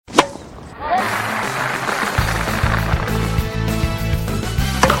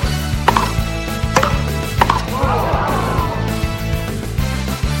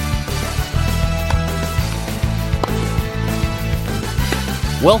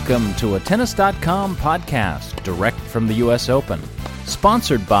Welcome to a Tennis.com podcast direct from the U.S. Open.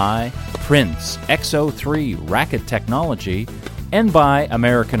 Sponsored by Prince X03 Racket Technology and by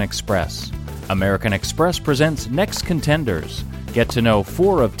American Express. American Express presents Next Contenders. Get to know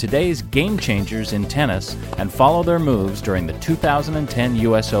 4 of today's game changers in tennis and follow their moves during the 2010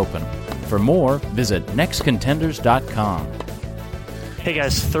 U.S. Open. For more, visit nextcontenders.com. Hey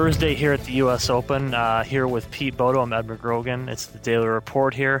guys, Thursday here at the U.S. Open, here with Pete Bodo. I'm Ed McGrogan. It's the Daily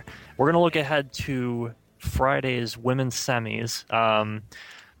Report here. We're going to look ahead to Friday's women's semis.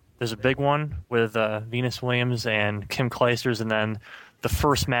 There's a big one with Venus Williams and Kim Clijsters, and then the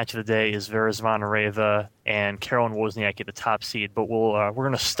first match of the day is Vera Zvonareva and Caroline Wozniacki at the top seed. But we're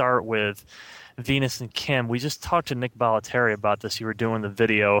going to start with Venus and Kim. We just talked to Nick Bollettieri about this. You were doing the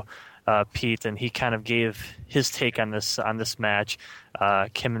video, Pete, and he kind of gave his take on this match,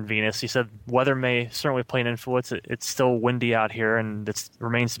 Kim and Venus. He said weather may certainly play an influence. It's still windy out here, and it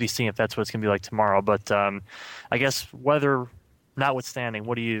remains to be seen if that's what it's going to be like tomorrow. But I guess weather notwithstanding,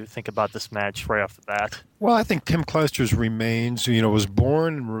 what do you think about this match right off the bat? Well, I think Kim Clijsters was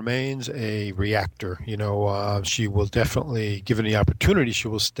born and remains a reactor. She will definitely, given the opportunity, she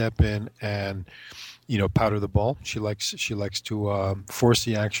will step in and powder the ball. She likes to force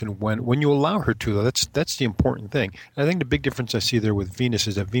the action when you allow her to. Though that's the important thing. And I think the big difference I see there with Venus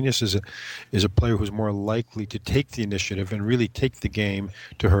is that Venus is a player who's more likely to take the initiative and really take the game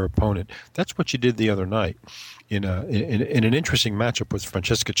to her opponent. That's what she did the other night in an interesting matchup with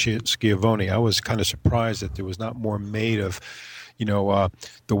Francesca Schiavone. I was kind of surprised that there was not more made of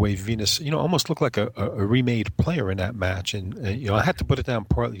the way Venus, almost looked like a remade player in that match. And I had to put it down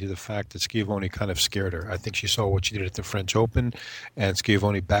partly to the fact that Schiavone kind of scared her. I think she saw what she did at the French Open, and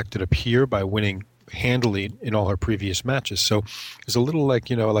Schiavone backed it up here by winning handily in all her previous matches. So it's a little like,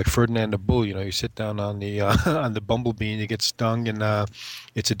 like Ferdinand the Bull. You sit down on the on the bumblebee and you get stung, and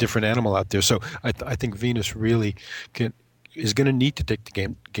it's a different animal out there. So I think Venus really is going to need to take the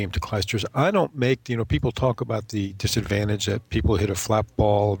game to Clijsters. I don't make, people talk about the disadvantage that people hit a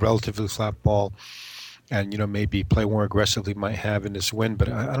relatively flat ball, and, maybe play more aggressively might have in this wind. But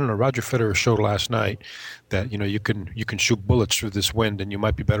I don't know, Roger Federer showed last night that, you can shoot bullets through this wind, and you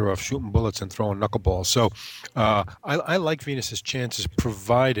might be better off shooting bullets than throwing knuckleballs. So I like Venus's chances,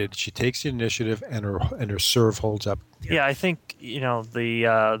 provided she takes the initiative and her serve holds up. Yeah, I think,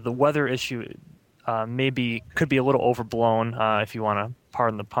 the weather issue maybe could be a little overblown, if you want to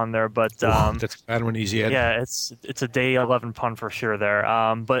pardon the pun there. But that's a bad one, easy. Ed. Yeah, it's a day 11 pun for sure there.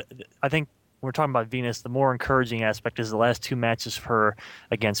 But I think when we're talking about Venus, the more encouraging aspect is the last 2 matches for her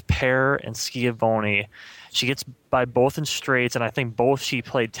against Paire and Schiavone. She gets by both in straights, and I think both she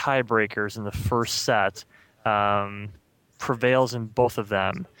played tiebreakers in the first set. Prevails in both of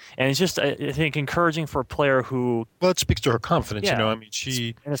them, and it's just, I think, encouraging for a player who. Well, it speaks to her confidence. Yeah,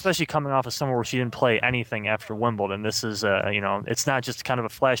 she, and especially coming off of somewhere where she didn't play anything after Wimbledon. This is, it's not just kind of a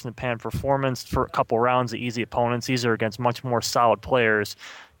flash in the pan performance for a couple rounds of easy opponents. These are against much more solid players.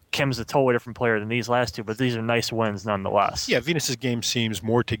 Kim's a totally different player than these last 2, but these are nice wins nonetheless. Yeah, Venus's game seems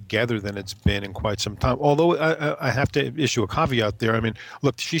more together than it's been in quite some time. Although I have to issue a caveat there. I mean,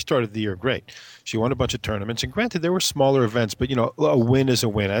 look, she started the year great. She won a bunch of tournaments, and granted, there were smaller events, but, a win is a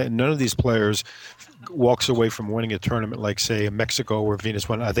win. None of these players walks away from winning a tournament like, say, in Mexico, where Venus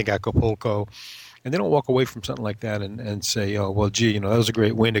won, I think, Acapulco. And they don't walk away from something like that and say, oh, well, gee, that was a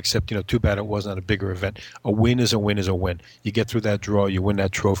great win, except, too bad it wasn't a bigger event. A win is a win is a win. You get through that draw, you win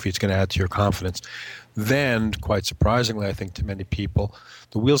that trophy, it's going to add to your confidence. Then, quite surprisingly, I think to many people,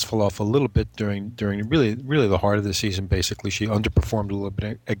 the wheels fell off a little bit during really the heart of the season, basically. She underperformed a little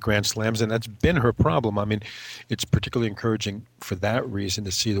bit at Grand Slams, and that's been her problem. I mean, it's particularly encouraging for that reason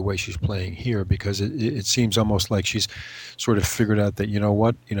to see the way she's playing here, because it seems almost like she's sort of figured out that,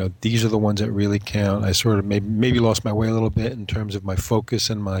 these are the ones that really count. I sort of maybe lost my way a little bit in terms of my focus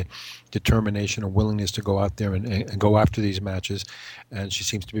and my determination and willingness to go out there and go after these matches, and she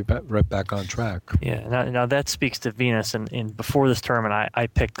seems to be right back on track. Yeah, now that speaks to Venus, and before this tournament, I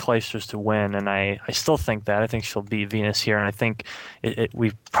picked Clijsters to win, and I still think that. I think she'll beat Venus here, and I think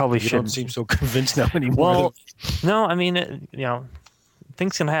we probably should. You don't seem so convinced now anymore. Well, no, I mean,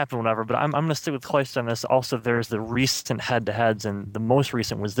 things can happen, whatever, but I'm going to stick with Clijsters on this. Also, there's the recent head-to-heads, and the most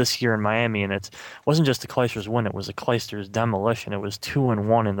recent was this year in Miami, and it wasn't just a Clijsters win, it was a Clijsters demolition. It was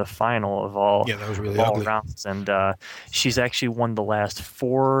 2-1 in the final of all, that was really ugly. Rounds, and she's actually won the last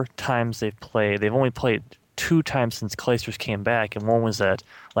 4 times they've played. They've only played 2 times since Clijsters came back, and one was at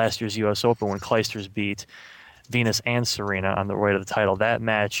last year's U.S. Open when Clijsters beat Venus and Serena on the way to the title. That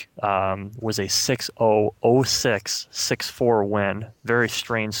match was a 6-0, 0-6, 6-4 win. Very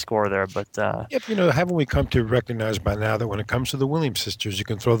strange score there, but yep. Haven't we come to recognize by now that when it comes to the Williams sisters, you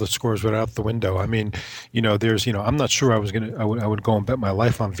can throw the scores right out the window? I mean, there's, I'm not sure I would go and bet my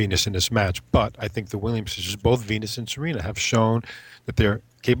life on Venus in this match, but I think the Williams sisters, both Venus and Serena, have shown that they're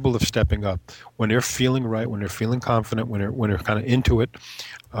capable of stepping up when they're feeling right, when they're feeling confident, when they're kind of into it.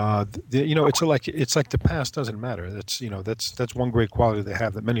 It's like the past doesn't matter. That's one great quality they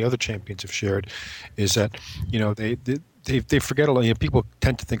have that many other champions have shared, is that they forget a lot. People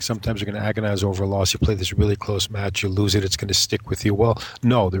tend to think sometimes you're going to agonize over a loss. You play this really close match, you lose it, it's going to stick with you. Well,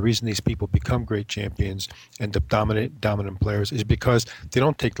 no. The reason these people become great champions, end up dominant players, is because they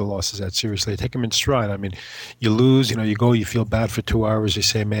don't take the losses that seriously. They take them in stride. I mean, you lose, you go, you feel bad for 2 hours, you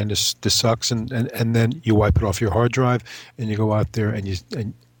say, man, this sucks, and then you wipe it off your hard drive, and you go out there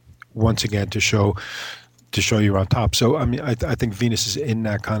and once again to show you're on top. So, I mean, I think Venus is in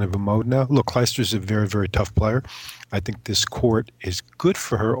that kind of a mode now. Look, Clijsters a very, very tough player. I think this court is good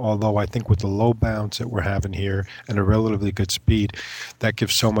for her, although I think with the low bounce that we're having here and a relatively good speed, that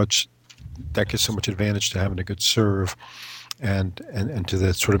gives so much advantage to having a good serve and to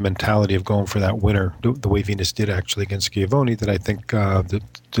the sort of mentality of going for that winner, the way Venus did actually against Schiavone, that I think the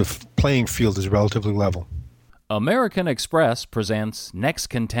playing field is relatively level. American Express presents Next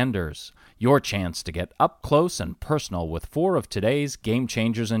Contenders, your chance to get up close and personal with 4 of today's game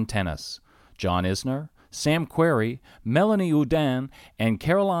changers in tennis: John Isner, Sam Querrey, Melanie Oudin, and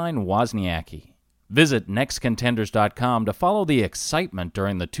Caroline Wozniacki. Visit nextcontenders.com to follow the excitement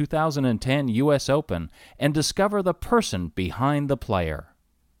during the 2010 U.S. Open and discover the person behind the player.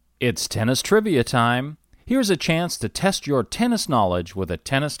 It's tennis trivia time. Here's a chance to test your tennis knowledge with a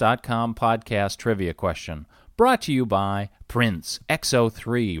Tennis.com podcast trivia question, brought to you by Prince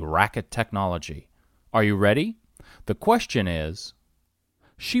X03 Racket Technology. Are you ready? The question is,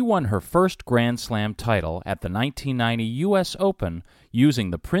 she won her first Grand Slam title at the 1990 U.S. Open using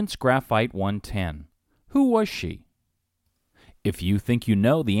the Prince Graphite 110. Who was she? If you think you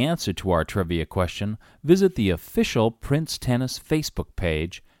know the answer to our trivia question, visit the official Prince Tennis Facebook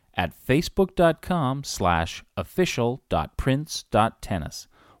page at facebook.com/official.prince.tennis.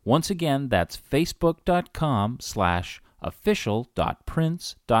 Once again, that's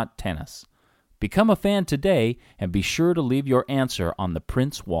facebook.com/official.prince.tennis. Become a fan today and be sure to leave your answer on the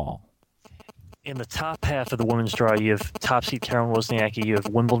Prince wall. In the top half of the women's draw, you have top seed Caroline Wozniacki, you have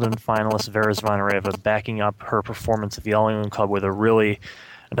Wimbledon finalist Vera Zvonareva backing up her performance at the All England Club with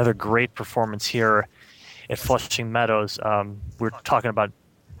another great performance here at Flushing Meadows. We're talking about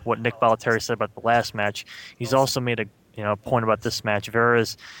what Nick Bollettieri said about the last match. He's also made a point about this match. Vera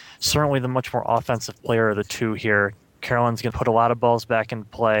is certainly the much more offensive player of the two here. Caroline's going to put a lot of balls back in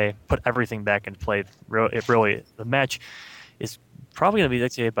play, put everything back in play. The match is probably going to be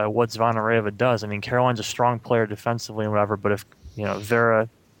dictated by what Zvonareva does. I mean, Caroline's a strong player defensively and whatever, but if Vera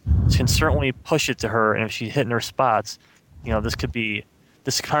can certainly push it to her, and if she's hitting her spots, this could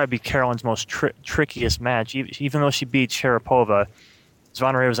probably be Caroline's most trickiest match. Even though she beat Sharapova,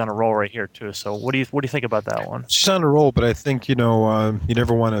 Zvonareva is on a roll right here too. So what do you think about that one? She's on a roll, but I think you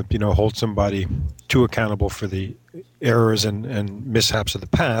never want to hold somebody too accountable for the errors and mishaps of the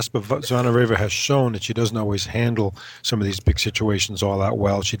past. But Zvonareva has shown that she doesn't always handle some of these big situations all that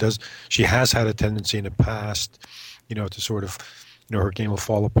well. She has had a tendency in the past, to sort of. Her game will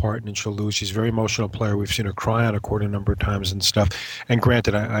fall apart and then she'll lose. She's a very emotional player. We've seen her cry on a court a number of times and stuff. And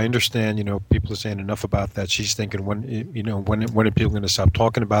granted, I understand, people are saying enough about that. She's thinking, when are people going to stop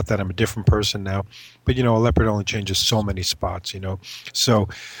talking about that? I'm a different person now. But, a leopard only changes so many spots, So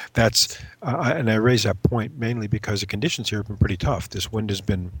that's, and I raise that point mainly because the conditions here have been pretty tough. This wind has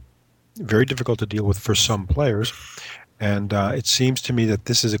been very difficult to deal with for some players. And it seems to me that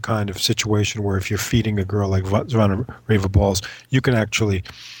this is a kind of situation where if you're feeding a girl like Zvonareva balls, you can actually,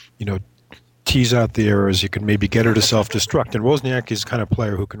 tease out the errors. You can maybe get her to self-destruct. And Wozniacki is the kind of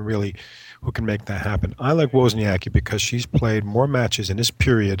player who can make that happen. I like Wozniacki because she's played more matches in this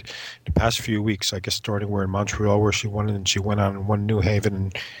period, the past few weeks, I guess starting in Montreal where she won, and she went on and won New Haven.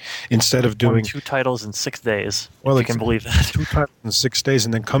 And instead of doing 2 titles in 6 days, if you can believe that. 2 titles in 6 days,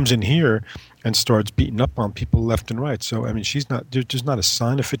 and then comes in here and starts beating up on people left and right. So, I mean, there's not a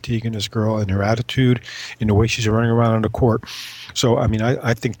sign of fatigue in this girl, in her attitude, in the way she's running around on the court. So, I mean,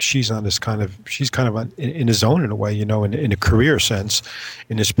 I think she's kind of in a zone in a way, in a career sense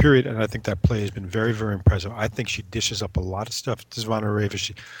in this period. And I think that play has been very, very impressive. I think she dishes up a lot of stuff to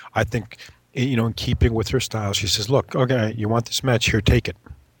Zvonareva. I think, in keeping with her style, she says, look, okay, you want this match here, take it.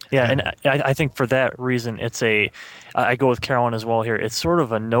 Yeah, and I think for that reason, I go with Caroline as well here. It's sort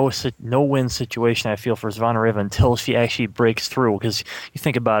of a no-win situation, I feel, for Zvonareva until she actually breaks through. Because you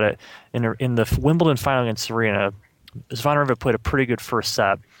think about it, in the Wimbledon final against Serena, Zvonareva played a pretty good first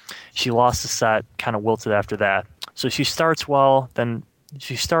set. She lost the set, kind of wilted after that. So she starts well, then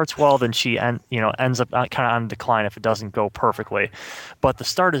she ends up kind of on decline if it doesn't go perfectly. But the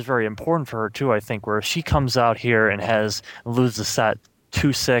start is very important for her too, I think, where if she comes out here and loses the set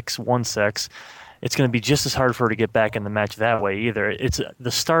 2-6, 1-6, it's going to be just as hard for her to get back in the match that way either. The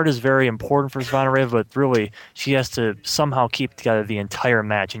start is very important for Zvonareva, but really she has to somehow keep together the entire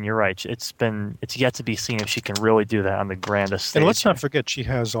match. And you're right, it's yet to be seen if she can really do that on the grandest stage. And let's not forget, she's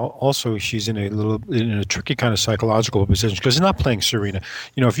in a tricky kind of psychological position because she's not playing Serena.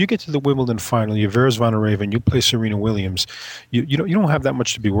 If you get to the Wimbledon final, you're Vera Zvonareva and you play Serena Williams, you don't have that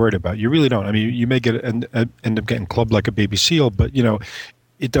much to be worried about. You really don't. I mean, you may end up getting clubbed like a baby seal, but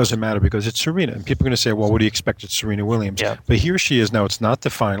it doesn't matter because it's Serena. And people are going to say, well, what do you expect? It's Serena Williams. Yeah. But here she is now. It's not the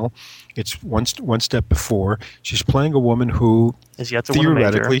final. It's one step before. She's playing a woman who is yet to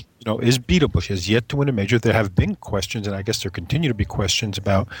theoretically win a major. Is beatable. She has yet to win a major. There have been questions, and I guess there continue to be questions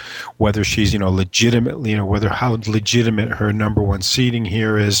about whether she's, legitimately, how legitimate her number one seeding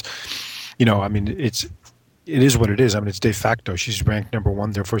here is. It is what it is. I mean, it's de facto. She's ranked number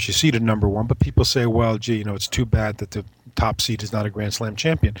one, therefore she's seeded number one. But people say, well, gee, it's too bad that the top seed is not a Grand Slam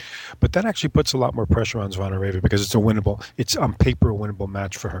champion. But that actually puts a lot more pressure on Zvonareva because it's on paper a winnable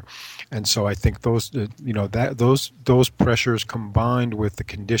match for her. And so I think those pressures combined with the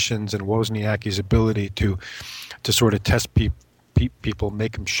conditions and Wozniacki's ability to sort of test people,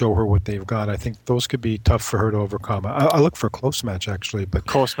 make them show her what they've got. I think those could be tough for her to overcome. I look for a close match actually, but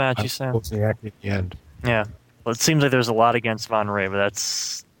close match, you said. Wozniacki at the end. Yeah. Well, it seems like there's a lot against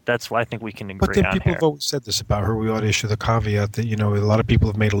Zvonareva. That's what I think we can agree on here. But then people have always said this about her. We ought to issue the caveat that, a lot of people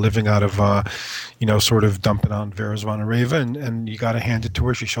have made a living out of, sort of dumping on Vera Zvonareva, and you got to hand it to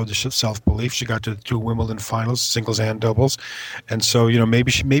her. She showed the self-belief. She got to the 2 Wimbledon finals, singles and doubles. And so,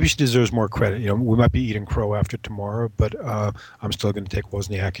 maybe she deserves more credit. We might be eating crow after tomorrow, but I'm still going to take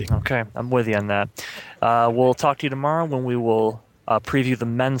Wozniacki. Okay, I'm with you on that. We'll talk to you tomorrow when we will preview the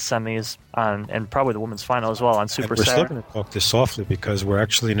men's semis and probably the women's final as well on Super We're Saturday. still going to talk this softly because we're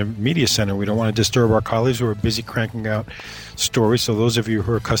actually in a media center. We don't want to disturb our colleagues who are busy cranking out stories. So those of you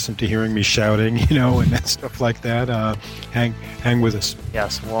who are accustomed to hearing me shouting, and stuff like that, hang with us.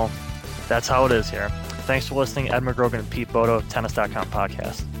 Yes, well, that's how it is here. Thanks for listening. Ed McGrogan and Pete Bodo, Tennis.com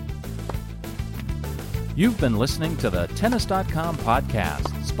podcast. You've been listening to the Tennis.com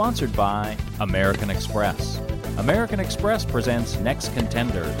podcast, sponsored by American Express. American Express presents Next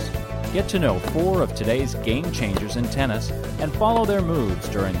Contenders. Get to know 4 of today's game changers in tennis and follow their moves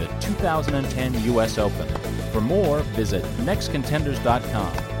during the 2010 U.S. Open. For more, visit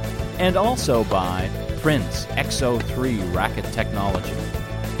nextcontenders.com. And also by Prince X03 Racket Technology.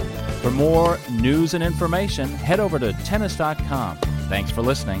 For more news and information, head over to tennis.com. Thanks for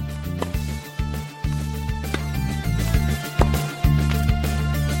listening.